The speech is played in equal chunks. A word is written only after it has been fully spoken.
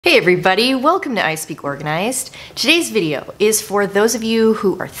Hey everybody, welcome to I Speak Organized. Today's video is for those of you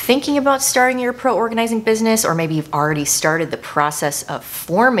who are thinking about starting your pro organizing business, or maybe you've already started the process of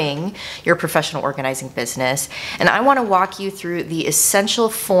forming your professional organizing business. And I want to walk you through the essential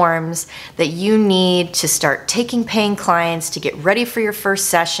forms that you need to start taking paying clients, to get ready for your first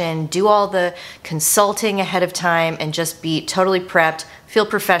session, do all the consulting ahead of time, and just be totally prepped, feel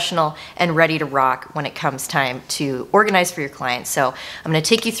professional, and ready to rock when it comes time to organize for your clients. So I'm going to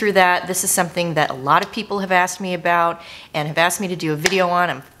take you through that. This is something that a lot of people have asked me about and have asked me to do a video on.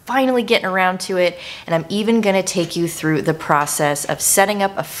 I'm finally getting around to it, and I'm even going to take you through the process of setting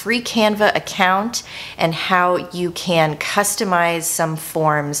up a free Canva account and how you can customize some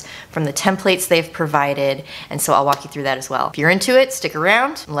forms from the templates they've provided. And so I'll walk you through that as well. If you're into it, stick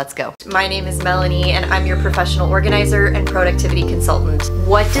around and let's go. My name is Melanie and I'm your professional organizer and productivity consultant.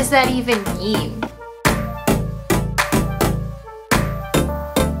 What does that even mean?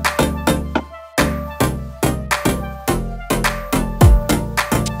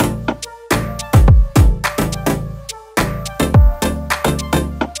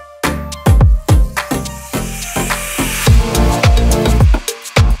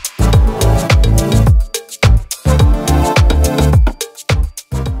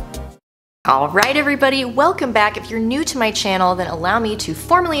 Alright everybody, welcome back. If you're new to my channel, then allow me to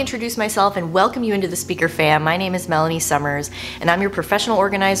formally introduce myself and welcome you into the speaker fam. My name is Melanie Summers and I'm your professional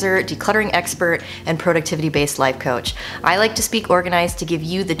organizer, decluttering expert, and productivity-based life coach. I like to speak organized to give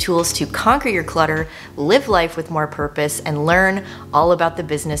you the tools to conquer your clutter, live life with more purpose, and learn all about the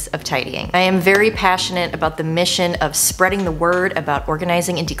business of tidying. I am very passionate about the mission of spreading the word about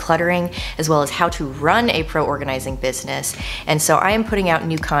organizing and decluttering, as well as how to run a pro organizing business. And so I am putting out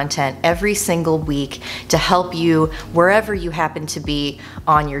new content every single week to help you wherever you happen to be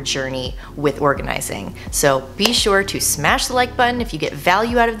on your journey with organizing. So be sure to smash the like button if you get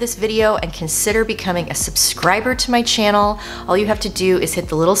value out of this video, and consider becoming a subscriber to my channel. All you have to do is hit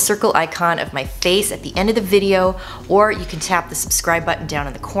the little circle icon of my face at the end of the video, or you can tap the subscribe button down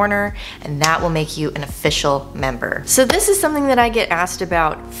in the corner, and that will make you an official member. So this is something that I get asked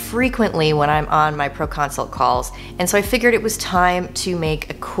about frequently when I'm on my Pro Consult calls, and so I figured it was time to make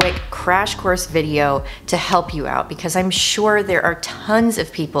a quick crash course video to help you out, because I'm sure there are tons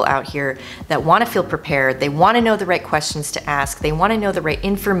of people out here that want to feel prepared. They want to know the right questions to ask. They want to know the right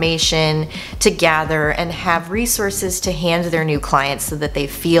information to gather and have resources to hand their new clients so that they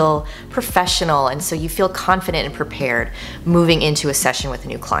feel professional, and so you feel confident and prepared moving into a session with a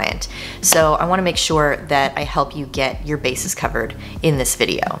new client. So I want to make sure that I help you get your bases covered in this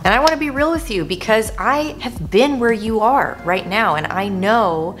video. And I want to be real with you, because I have been where you are right now, and I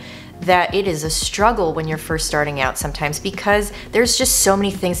know that it is a struggle when you're first starting out sometimes, because there's just so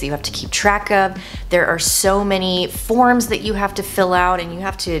many things that you have to keep track of. There are so many forms that you have to fill out, and you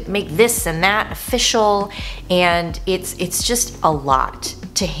have to make this and that official, and it's just a lot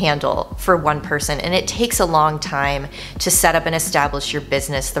to handle for one person, and it takes a long time to set up and establish your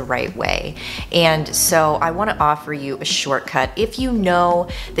business the right way. And so I want to offer you a shortcut if you know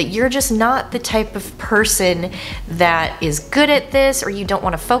that you're just not the type of person that is good at this, or you don't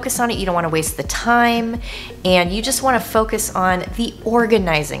want to focus on it, you don't want to waste the time, and you just want to focus on the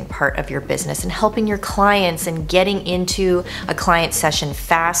organizing part of your business and helping your clients and getting into a client session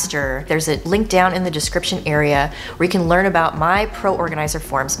faster. There's a link down in the description area where you can learn about my Pro Organizer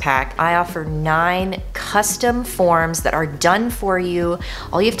Forms Pack. I offer 9 custom forms that are done for you.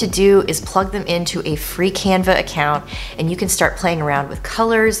 All you have to do is plug them into a free Canva account, and you can start playing around with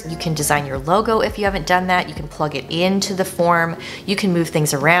colors. You can design your logo if you haven't done that. You can plug it into the form. You can move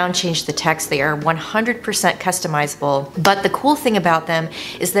things around, change the text. They are 100% customizable. But the cool thing about them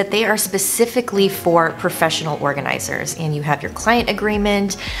is that they are specifically for professional organizers. And you have your client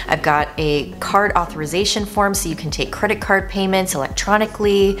agreement. I've got a card authorization form so you can take credit card payments electronically.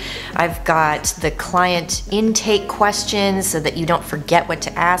 I've got the client intake questions so that you don't forget what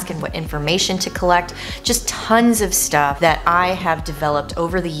to ask and what information to collect. Just tons of stuff that I have developed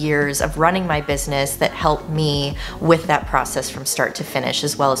over the years of running my business that help me with that process from start to finish,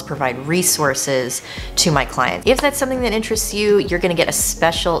 as well as provide resources to my clients. If that's something that interests you, you're going to get a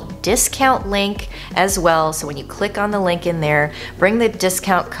special discount link as well. So when you click on the link in there, bring the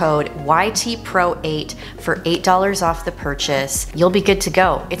discount code YTPRO8 for $8 off the purchase. You'll be good to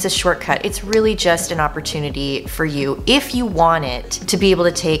go. It's a shortcut. It's really just an opportunity for you, if you want it, to be able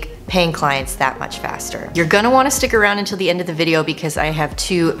to take paying clients that much faster. You're gonna wanna stick around until the end of the video, because I have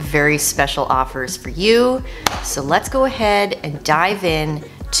 2 very special offers for you. So let's go ahead and dive in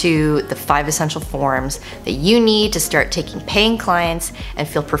to the 5 essential forms that you need to start taking paying clients and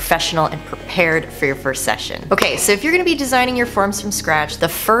feel professional and prepared for your first session. Okay, so if you're gonna be designing your forms from scratch, the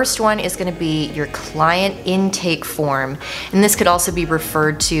first one is gonna be your client intake form, and this could also be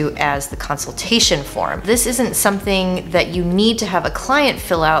referred to as the consultation form. This isn't something that you need to have a client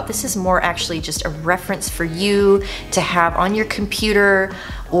fill out. This is more actually just a reference for you to have on your computer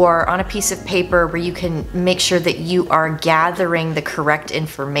or on a piece of paper where you can make sure that you are gathering the correct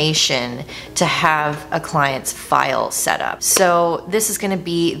information to have a client's file set up. So this is gonna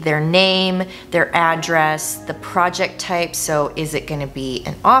be their name, their address, the project type. So is it gonna be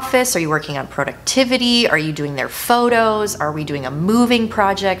an office? Are you working on productivity? Are you doing their photos? Are we doing a moving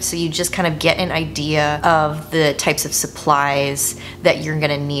project? So you just kind of get an idea of the types of supplies that you're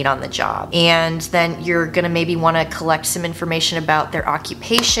gonna need on the job. And then you're gonna maybe wanna collect some information about their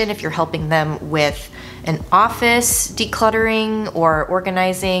occupation if you're helping them with an office decluttering or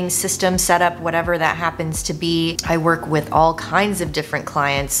organizing, system setup, whatever that happens to be. I work with all kinds of different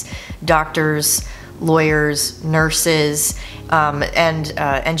clients, doctors, lawyers, nurses, and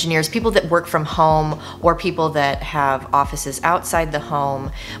engineers, people that work from home or people that have offices outside the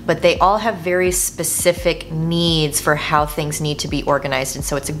home, but they all have very specific needs for how things need to be organized, and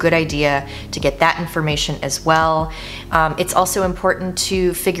so it's a good idea to get that information as well. It's also important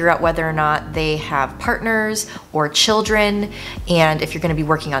to figure out whether or not they have partners or children, and if you're going to be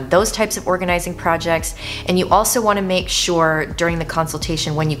working on those types of organizing projects. And you also want to make sure during the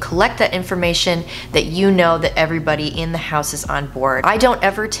consultation, when you collect that information, that you know that everybody in the house is on board. I don't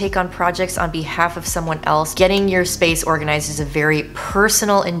ever take on projects on behalf of someone else. Getting your space organized is a very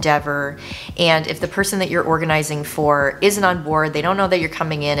personal endeavor, and if the person that you're organizing for isn't on board, they don't know that you're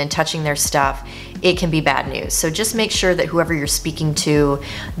coming in and touching their stuff, it can be bad news. So just make sure that whoever you're speaking to,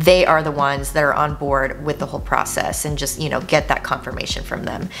 they are the ones that are on board with the whole process, and just, you know, get that confirmation from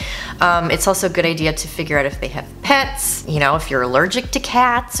them. It's also a good idea to figure out if they have pets, you know, if you're allergic to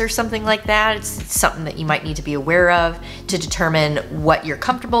cats or something like that. It's something that you might need to be aware of to determine what you're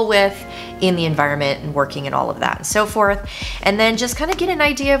comfortable with in the environment and working and all of that and so forth. And then just kind of get an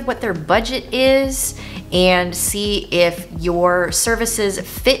idea of what their budget is and see if your services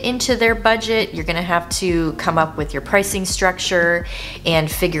fit into their budget. You're gonna have to come up with your pricing structure and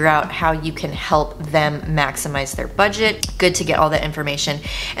figure out how you can help them maximize their budget. Good to get all that information.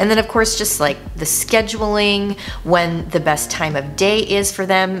 And then of course, just like the scheduling, when the best time of day is for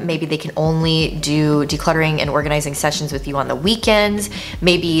them. Maybe they can only do decluttering and organizing sessions with you on the weekends.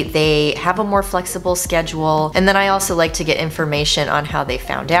 Maybe they have a more flexible schedule. And then I also like to get information on how they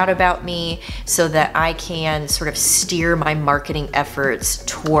found out about me so that I can sort of steer my marketing efforts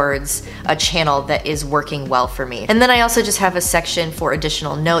towards a channel that is working well for me. And then I also just have a section for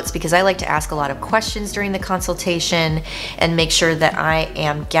additional notes, because I like to ask a lot of questions during the consultation and make sure that I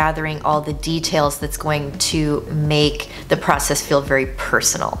am gathering all the details that's going to make the process feel very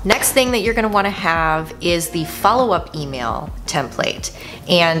personal. Next thing that you're going to want to have is the follow-up email template.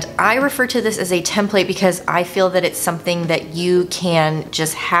 And I refer to this as a template because I feel that it's something that you can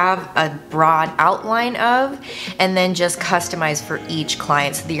just have a broad outline of and then just customize for each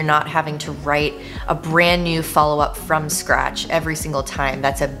client, so that you're not having to write a brand new follow-up from scratch every single time.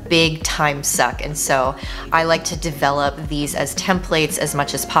 That's a big time suck. And so I like to develop these as templates as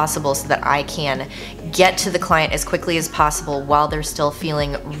much as possible so that I can get to the client as quickly as possible while they're still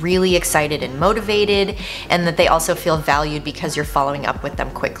feeling really excited and motivated, and that they also feel valued because you're following up with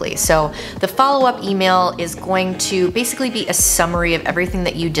them quickly. So the follow-up email is going to basically be a summary of everything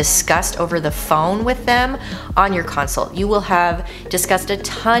that you discussed over the phone with them on your consult. You will have discussed a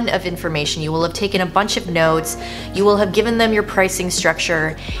ton of information. You will have taken a bunch of notes. You will have given them your pricing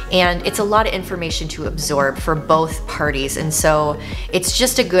structure, and it's a lot of information to absorb for both parties. And so it's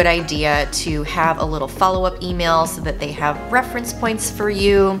just a good idea to have a little follow-up email so that they have reference points for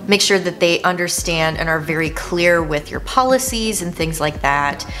you. Make sure that they understand and are very clear with your policies and things like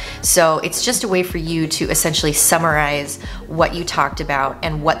that. So it's just a way for you to essentially summarize what you talked about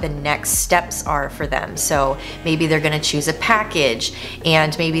and what the next steps are for them. So maybe they're going to choose a package,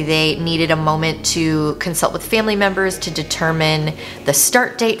 and maybe they needed a moment to consult with family members to determine the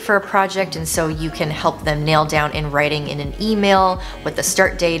start date for a project, and so you can help them nail down in writing in an email what the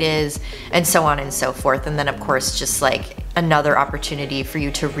start date is, and so on and so forth. And then of course, just like another opportunity for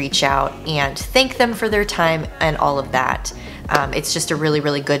you to reach out and thank them for their time and all of that It's just a really,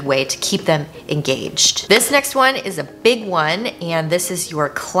 really good way to keep them engaged. This next one is a big one, and this is your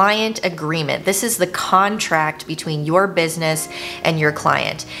client agreement. This is the contract between your business and your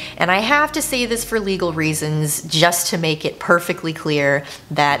client. And I have to say this for legal reasons, just to make it perfectly clear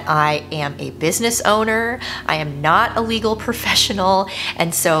that I am a business owner. I am not a legal professional,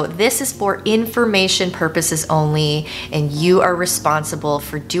 and so this is for information purposes only, and you are responsible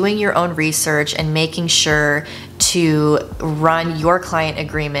for doing your own research and making sure to run your client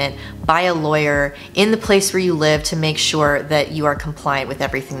agreement by a lawyer in the place where you live to make sure that you are compliant with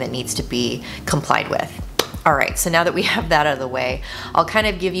everything that needs to be complied with. All right, so now that we have that out of the way, I'll kind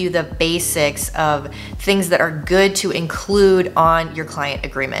of give you the basics of things that are good to include on your client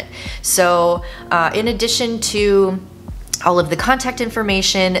agreement. So in addition to all of the contact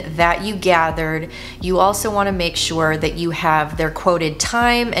information that you gathered, you also want to make sure that you have their quoted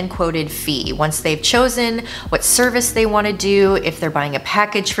time and quoted fee. Once they've chosen what service they want to do, if they're buying a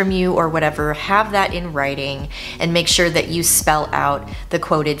package from you or whatever, have that in writing and make sure that you spell out the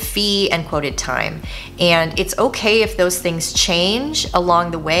quoted fee and quoted time. And it's okay if those things change along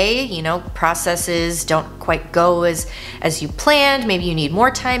the way. You know, processes don't quite go as you planned. Maybe you need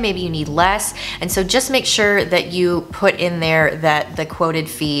more time, maybe you need less. And so just make sure that you put in there that the quoted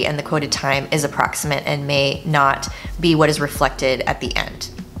fee and the quoted time is approximate and may not be what is reflected at the end.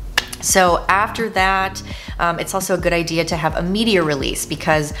 So after that, it's also a good idea to have a media release,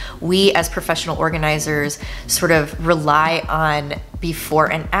 because we as professional organizers sort of rely on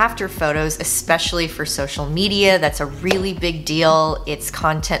before and after photos, especially for social media. That's a really big deal. It's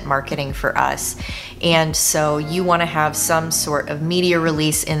content marketing for us. And so you want to have some sort of media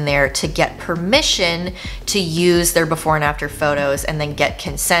release in there to get permission to use their before and after photos, and then get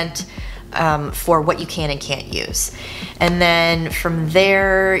consent for what you can and can't use. And then from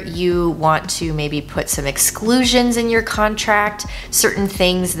there, you want to maybe put some exclusions in your contract, certain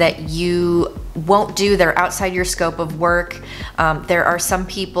things that you won't do that are outside your scope of work. There are some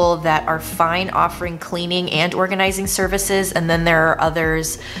people that are fine offering cleaning and organizing services, and then there are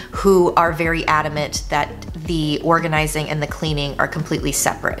others who are very adamant that the organizing and the cleaning are completely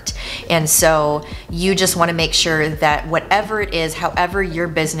separate. And so you just want to make sure that whatever it is, however your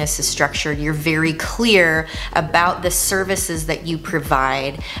business is structured, you're very clear about the services that you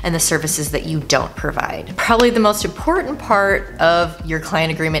provide and the services that you don't provide. Probably the most important part of your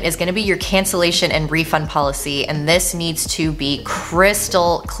client agreement is going to be your cancellation and refund policy, and this needs to be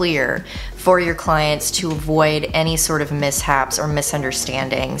crystal clear for your clients to avoid any sort of mishaps or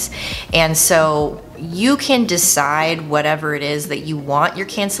misunderstandings. And so you can decide whatever it is that you want your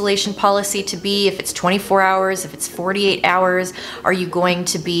cancellation policy to be. If it's 24 hours, if it's 48 hours, are you going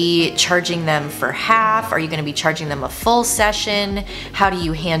to be charging them for half? Are you going to be charging them a full session? How do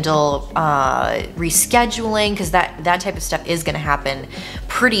you handle rescheduling? Because that type of stuff is going to happen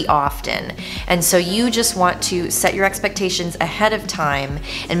pretty often. And so you just want to set your expectations ahead of time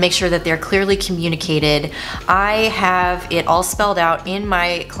and make sure that they're clearly communicated. I have it all spelled out in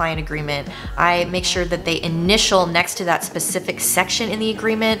my client agreement. I make sure that they initial next to that specific section in the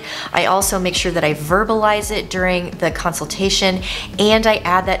agreement. I also make sure that I verbalize it during the consultation, and I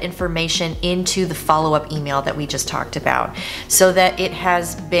add that information into the follow-up email that we just talked about, so that it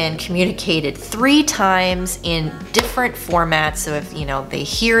has been communicated 3 times in different formats. So if they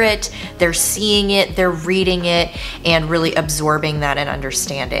hear it, they're seeing it, they're reading it, and really absorbing that and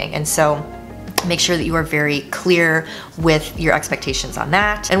understanding. And so make sure that you are very clear with your expectations on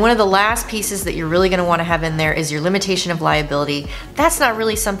that. And one of the last pieces that you're really going to want to have in there is your limitation of liability. That's not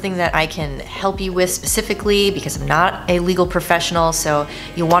really something that I can help you with specifically because I'm not a legal professional, so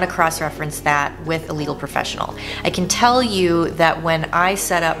you'll want to cross-reference that with a legal professional. I can tell you that when I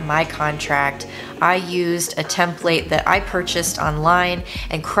set up my contract, I used a template that I purchased online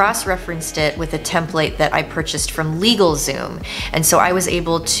and cross-referenced it with a template that I purchased from LegalZoom. And so I was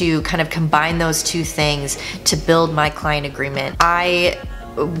able to kind of combine those two things to build my client agreement. I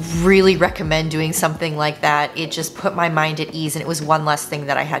really recommend doing something like that. It just put my mind at ease, and it was one less thing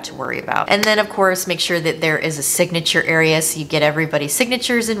that I had to worry about. And then of course, make sure that there is a signature area so you get everybody's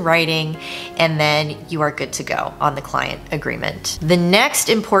signatures in writing, and then you are good to go on the client agreement. The next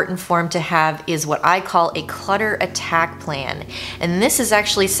important form to have is what I call a clutter attack plan. And this is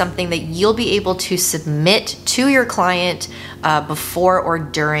actually something that you'll be able to submit to your client before or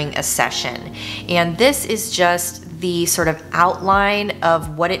during a session. And this is just the sort of outline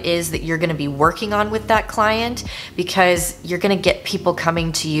of what it is that you're going to be working on with that client, because you're going to get people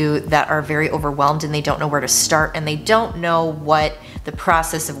coming to you that are very overwhelmed and they don't know where to start and they don't know what the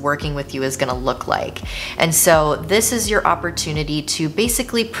process of working with you is going to look like. And so this is your opportunity to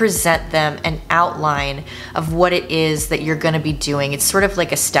basically present them an outline of what it is that you're going to be doing. It's sort of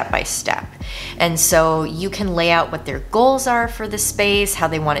like a step-by-step. And so you can lay out what their goals are for the space, how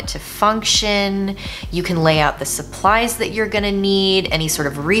they want it to function. You can lay out the supplies that you're going to need, any sort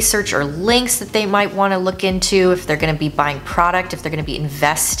of research or links that they might want to look into if they're going to be buying product, if they're going to be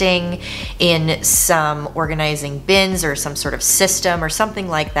investing in some organizing bins or some sort of system or something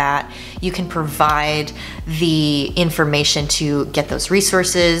like that. You can provide the information to get those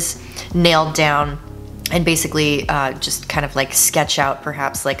resources nailed down and basically just kind of like sketch out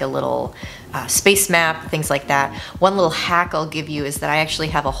perhaps like a little space map, things like that. One little hack I'll give you is that I actually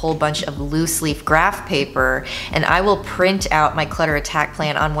have a whole bunch of loose leaf graph paper, and I will print out my clutter attack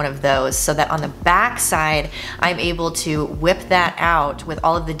plan on one of those so that on the back side I'm able to whip that out with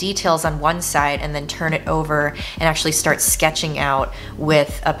all of the details on one side and then turn it over and actually start sketching out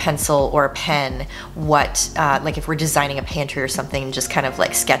with a pencil or a pen what like if we're designing a pantry or something, just kind of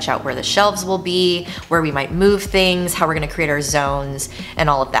like sketch out where the shelves will be, where we might move things, how we're going to create our zones and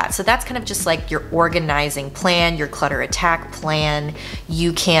all of that. So that's kind of just like your organizing plan, your clutter attack plan.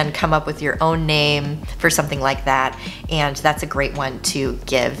 You can come up with your own name for something like that, and that's a great one to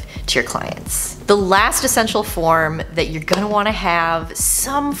give to your clients. The last essential form that you're going to want to have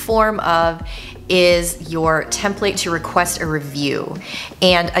some form of is your template to request a review.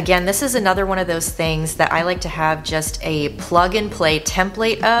 And again, this is another one of those things that I like to have just a plug and play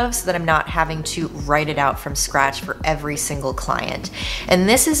template of so that I'm not having to write it out from scratch for every single client. And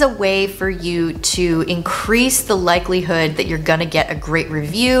this is a way for you to increase the likelihood that you're gonna get a great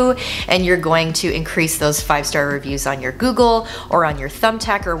review, and you're going to increase those 5-star reviews on your Google or on your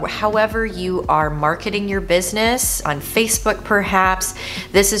Thumbtack or however you are marketing your business, on Facebook perhaps.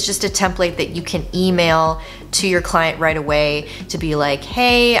 This is just a template that you can email to your client right away to be like,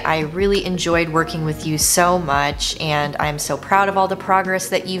 hey, I really enjoyed working with you so much and I'm so proud of all the progress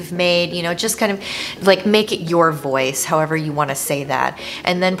that you've made. You know, just kind of like make it your voice, however you want to say that,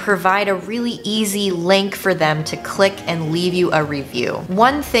 and then provide a really easy link for them to click and leave you a review.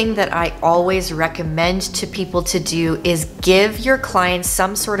 One thing that I always recommend to people to do is give your clients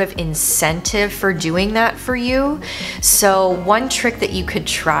some sort of incentive for doing that for you. So one trick that you could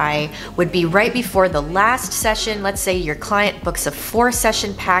try would be right before the last session. Let's say your client books a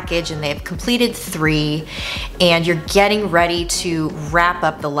 4-session package and they've completed 3, and you're getting ready to wrap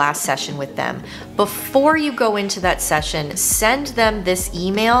up the last session with them. Before you go into that session, send them this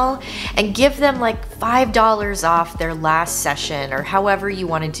email and give them like $5 off their last session, or however you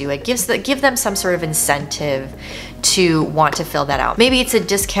want to do it. Give them some sort of incentive to want to fill that out. Maybe it's a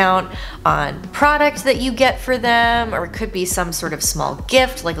discount on product that you get for them, or it could be some sort of small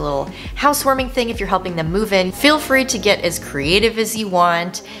gift, like a little housewarming thing if you're helping them move in. Feel free to get as creative as you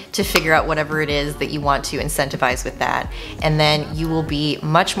want to figure out whatever it is that you want to incentivize with that. And then you will be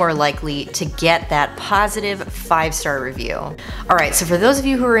much more likely to get that positive 5-star review. All right, so for those of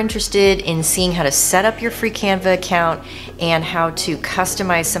you who are interested in seeing how to set up your free Canva account and how to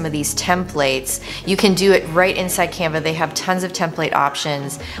customize some of these templates, you can do it right inside Canva. They have tons of template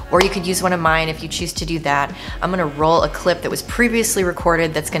options, or you could use one of mine if you choose to do that. I'm gonna roll a clip that was previously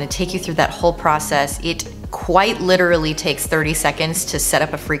recorded that's gonna take you through that whole process. It quite literally takes 30 seconds to set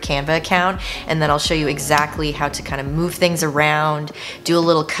up a free Canva account, and then I'll show you exactly how to kind of move things around, do a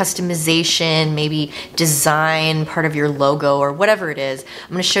little customization, maybe design part of your logo or whatever it is.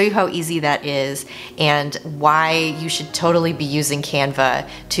 I'm going to show you how easy that is and why you should totally be using Canva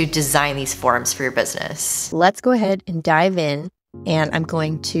to design these forms for your business. Let's go ahead and dive in, and I'm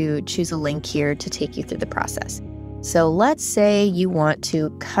going to choose a link here to take you through the process. So let's say you want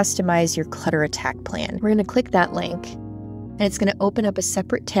to customize your clutter attack plan. We're going to click that link, and it's going to open up a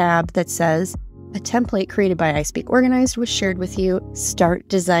separate tab that says, a template created by I Speak Organized was shared with you. Start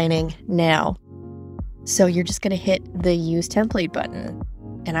designing now. So you're just going to hit the use template button.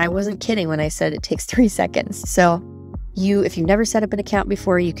 And I wasn't kidding when I said it takes 3 seconds. So if you've never set up an account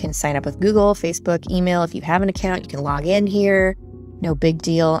before, you can sign up with Google, Facebook, email. If you have an account, you can log in here. No big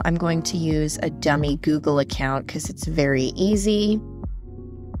deal. I'm going to use a dummy Google account because it's very easy.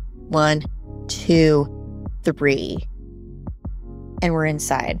 1, 2, 3. And we're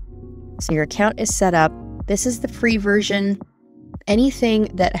inside. So your account is set up. This is the free version.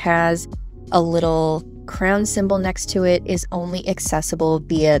 Anything that has a little crown symbol next to it is only accessible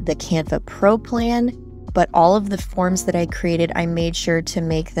via the Canva Pro plan. but all of the forms that I created, I made sure to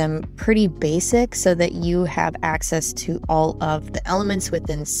make them pretty basic so that you have access to all of the elements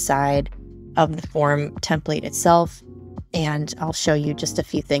within inside of the form template itself. And I'll show you just a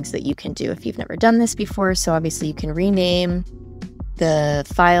few things that you can do if you've never done this before. So obviously you can rename the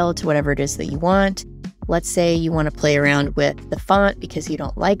file to whatever it is that you want. Let's say you want to play around with the font because you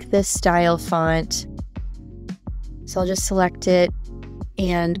don't like this style font. So I'll just select it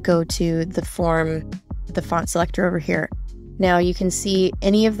and go to the form, the font selector over here. Now you can see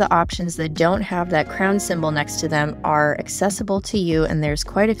any of the options that don't have that crown symbol next to them are accessible to you, and there's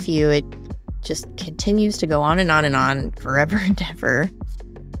quite a few. It just continues to go on and on and on forever and ever.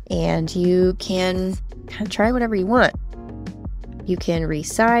 And you can kind of try whatever you want. You can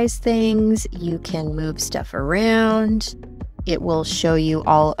resize things, you can move stuff around. It will show you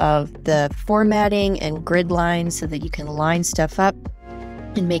all of the formatting and grid lines so that you can line stuff up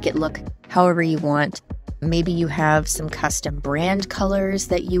and make it look however you want. Maybe you have some custom brand colors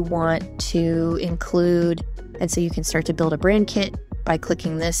that you want to include. And so you can start to build a brand kit by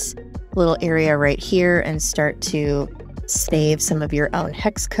clicking this little area right here and start to save some of your own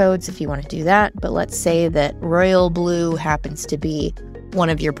hex codes if you want to do that. But let's say that royal blue happens to be one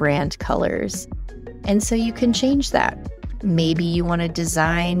of your brand colors. And so you can change that. Maybe you want to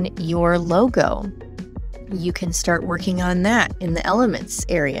design your logo. You can start working on that in the elements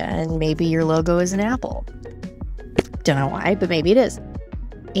area, and maybe your logo is an apple. Don't know why, but maybe it is.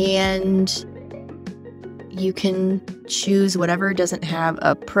 And you can choose whatever doesn't have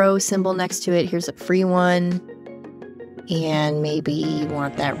a pro symbol next to it. Here's a free one. And maybe you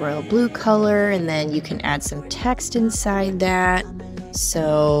want that royal blue color, and then you can add some text inside that.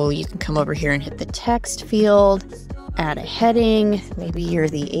 So you can come over here and hit the text field, add a heading. Maybe you're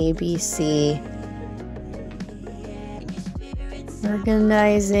the ABC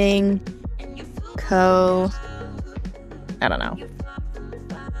Organizing Co. I don't know.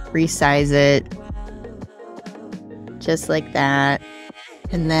 Resize it just like that.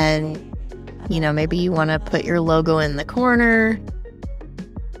 And then, you know, maybe you want to put your logo in the corner.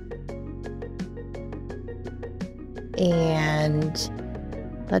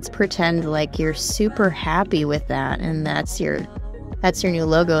 And let's pretend like you're super happy with that, and that's your new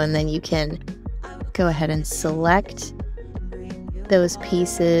logo. And then you can go ahead and select those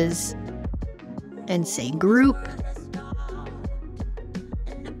pieces and say group.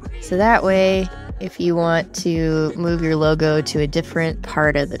 So that way, if you want to move your logo to a different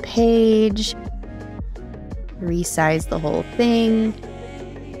part of the page, resize the whole thing,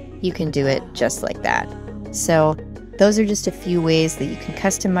 you can do it just like that. So those are just a few ways that you can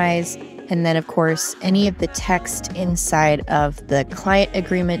customize. And then of course, any of the text inside of the client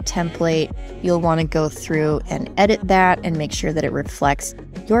agreement template, you'll want to go through and edit that and make sure that it reflects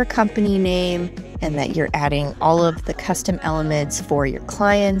your company name and that you're adding all of the custom elements for your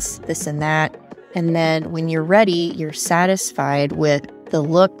clients, this and that. And then when you're ready, you're satisfied with the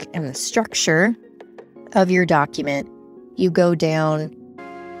look and the structure of your document, you go down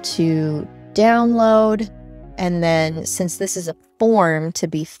to download. And then since this is a form to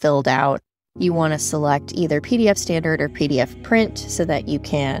be filled out, you want to select either PDF standard or PDF print so that you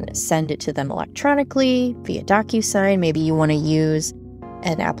can send it to them electronically via DocuSign. Maybe you want to use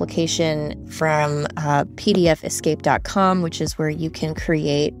an application from pdfescape.com, which is where you can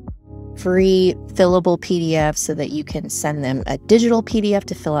create free fillable PDFs so that you can send them a digital PDF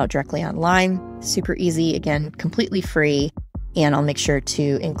to fill out directly online. Super easy, again, completely free. And I'll make sure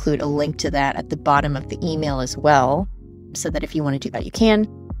to include a link to that at the bottom of the email as well, so that if you want to do that, you can.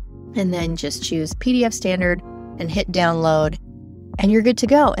 And then just choose PDF standard and hit download, and you're good to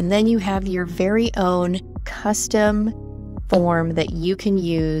go. And then you have your very own custom form that you can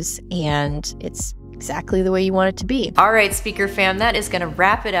use, and it's exactly the way you want it to be. All right, speaker fam, that is gonna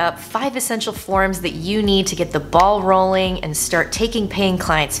wrap it up. 5 essential forms that you need to get the ball rolling and start taking paying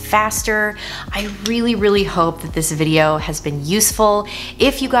clients faster. I really, really hope that this video has been useful.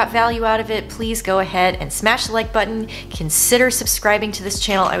 If you got value out of it, please go ahead and smash the like button. Consider subscribing to this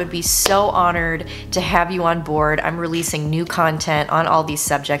channel. I would be so honored to have you on board. I'm releasing new content on all these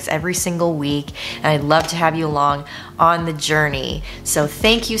subjects every single week, and I'd love to have you along on the journey. So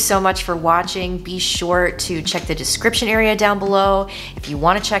thank you so much for watching. Be sure to check the description area down below. If you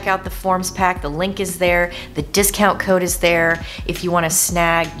want to check out the forms pack, the link is there. The discount code is there. If you want to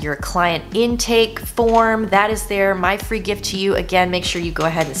snag your client intake form, that is there. My free gift to you. Again, make sure you go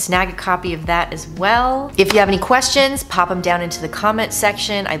ahead and snag a copy of that as well. If you have any questions, pop them down into the comment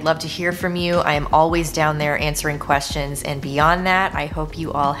section. I'd love to hear from you. I am always down there answering questions. And beyond that, I hope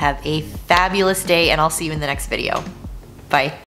you all have a fabulous day, and I'll see you in the next video. Bye.